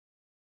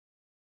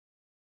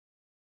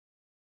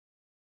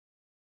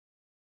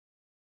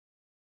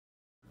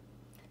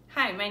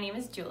Hi, my name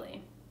is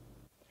Julie.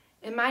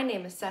 And my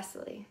name is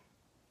Cecily.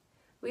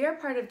 We are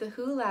part of the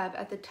WHO lab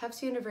at the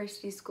Tufts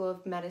University School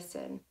of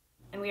Medicine.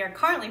 And we are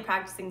currently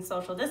practicing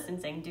social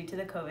distancing due to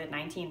the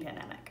COVID-19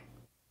 pandemic.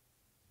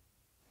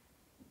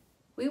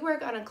 We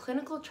work on a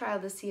clinical trial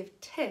to see if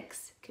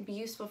ticks can be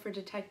useful for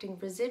detecting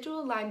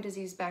residual Lyme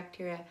disease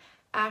bacteria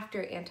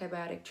after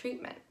antibiotic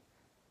treatment.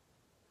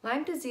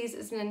 Lyme disease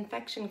is an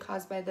infection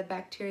caused by the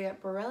bacteria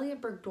Borrelia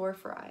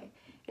burgdorferi,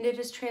 and it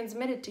is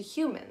transmitted to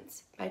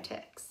humans by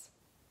ticks.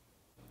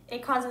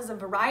 It causes a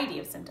variety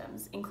of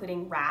symptoms,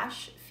 including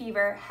rash,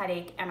 fever,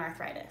 headache, and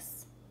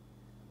arthritis.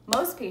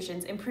 Most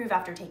patients improve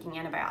after taking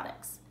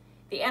antibiotics.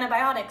 The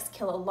antibiotics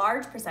kill a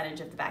large percentage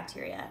of the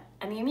bacteria,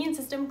 and the immune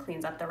system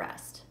cleans up the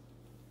rest.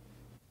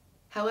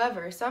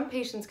 However, some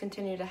patients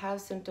continue to have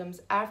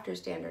symptoms after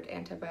standard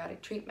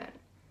antibiotic treatment.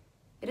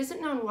 It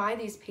isn't known why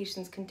these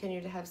patients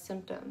continue to have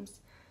symptoms,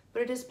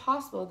 but it is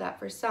possible that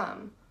for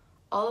some,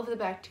 all of the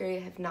bacteria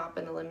have not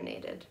been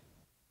eliminated.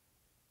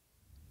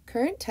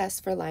 Current tests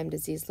for Lyme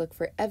disease look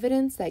for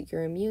evidence that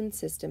your immune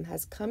system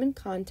has come in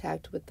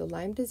contact with the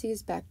Lyme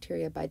disease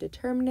bacteria by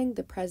determining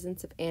the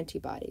presence of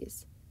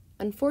antibodies.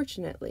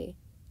 Unfortunately,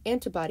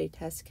 antibody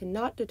tests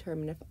cannot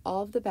determine if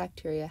all of the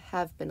bacteria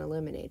have been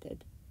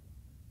eliminated.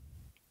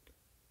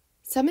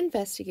 Some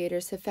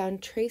investigators have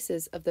found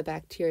traces of the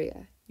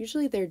bacteria,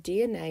 usually their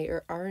DNA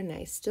or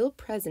RNA, still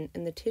present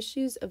in the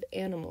tissues of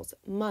animals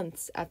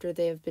months after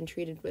they have been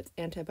treated with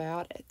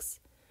antibiotics.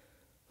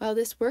 While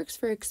this works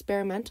for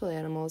experimental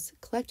animals,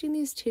 collecting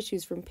these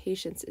tissues from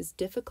patients is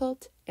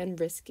difficult and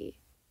risky.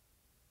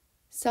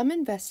 Some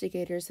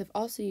investigators have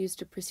also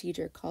used a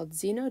procedure called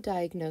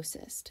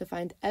Xenodiagnosis to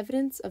find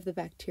evidence of the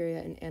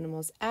bacteria in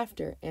animals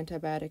after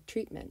antibiotic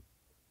treatment.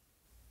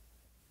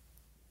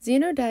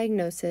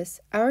 Xenodiagnosis,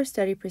 our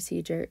study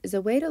procedure, is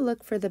a way to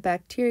look for the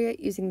bacteria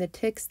using the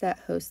ticks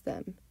that host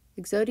them,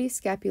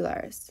 Ixodes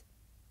scapularis,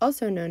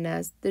 also known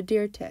as the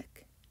deer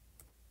tick.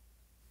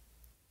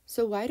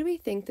 So why do we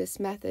think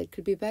this method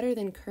could be better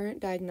than current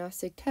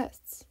diagnostic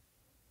tests?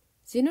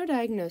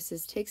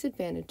 Xenodiagnosis takes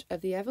advantage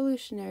of the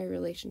evolutionary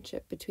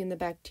relationship between the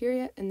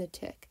bacteria and the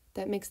tick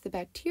that makes the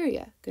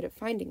bacteria good at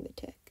finding the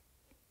tick.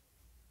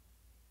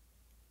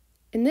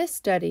 In this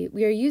study,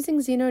 we are using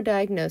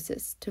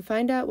xenodiagnosis to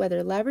find out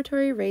whether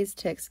laboratory-raised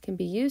ticks can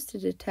be used to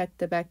detect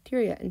the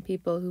bacteria in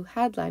people who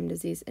had Lyme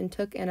disease and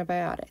took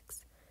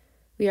antibiotics.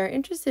 We are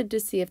interested to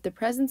see if the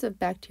presence of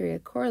bacteria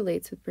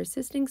correlates with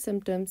persisting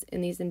symptoms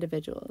in these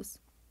individuals.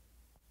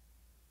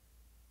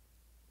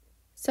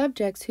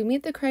 Subjects who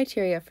meet the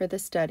criteria for the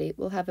study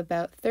will have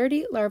about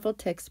 30 larval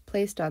ticks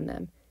placed on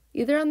them,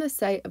 either on the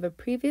site of a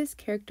previous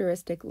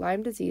characteristic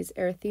Lyme disease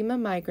erythema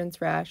migrans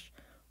rash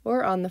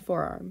or on the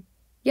forearm.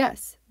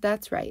 Yes,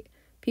 that's right.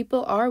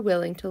 People are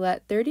willing to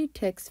let 30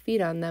 ticks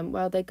feed on them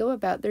while they go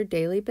about their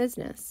daily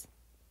business.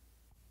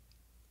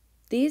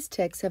 These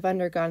ticks have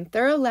undergone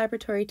thorough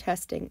laboratory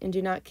testing and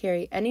do not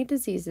carry any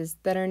diseases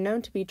that are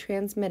known to be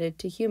transmitted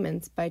to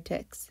humans by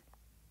ticks.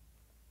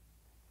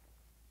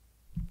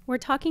 We're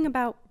talking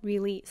about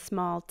really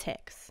small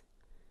ticks.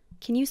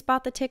 Can you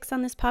spot the ticks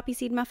on this poppy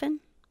seed muffin?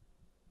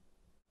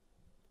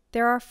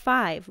 There are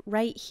 5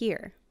 right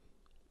here.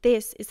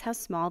 This is how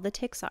small the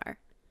ticks are.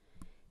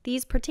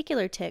 These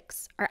particular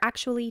ticks are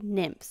actually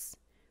nymphs,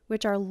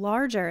 which are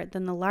larger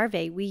than the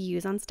larvae we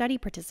use on study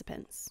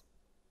participants.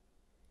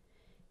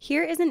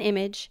 Here is an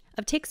image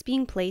of ticks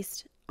being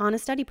placed on a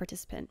study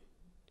participant.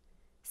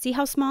 See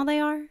how small they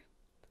are?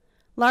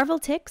 Larval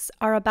ticks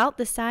are about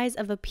the size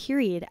of a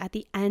period at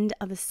the end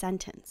of a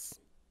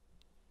sentence.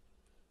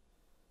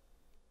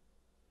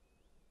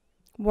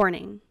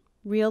 Warning: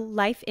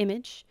 real-life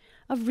image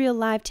of real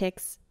live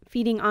ticks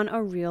feeding on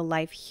a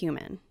real-life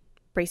human.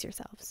 Brace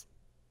yourselves.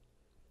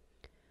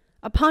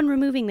 Upon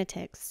removing the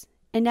ticks,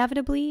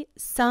 inevitably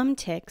some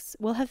ticks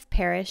will have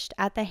perished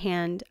at the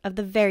hand of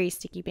the very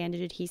sticky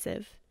bandage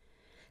adhesive.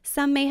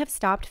 Some may have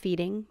stopped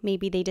feeding,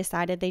 maybe they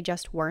decided they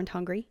just weren't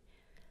hungry.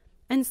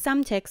 And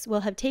some ticks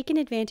will have taken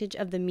advantage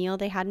of the meal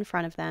they had in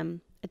front of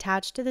them,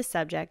 attached to the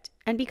subject,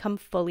 and become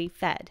fully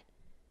fed.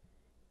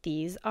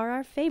 These are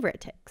our favorite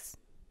ticks.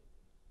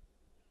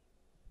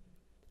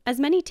 As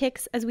many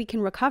ticks as we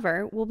can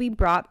recover will be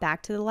brought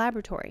back to the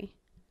laboratory.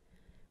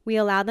 We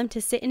allow them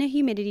to sit in a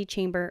humidity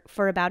chamber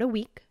for about a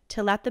week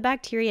to let the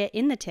bacteria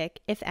in the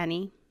tick, if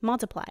any,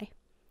 multiply.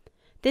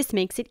 This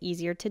makes it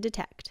easier to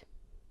detect.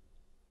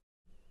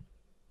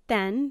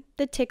 Then,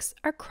 the ticks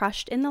are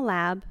crushed in the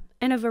lab,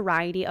 and a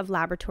variety of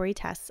laboratory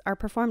tests are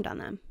performed on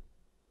them.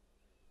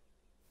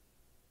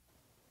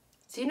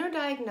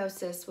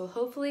 Xenodiagnosis will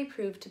hopefully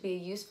prove to be a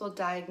useful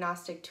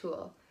diagnostic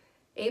tool,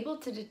 able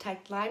to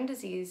detect Lyme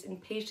disease in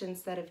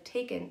patients that have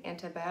taken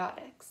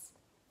antibiotics.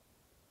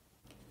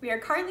 We are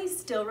currently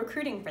still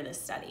recruiting for this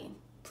study.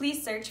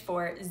 Please search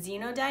for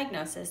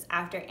Xenodiagnosis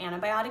after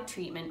antibiotic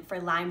treatment for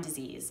Lyme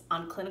disease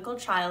on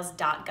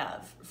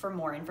clinicaltrials.gov for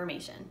more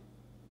information.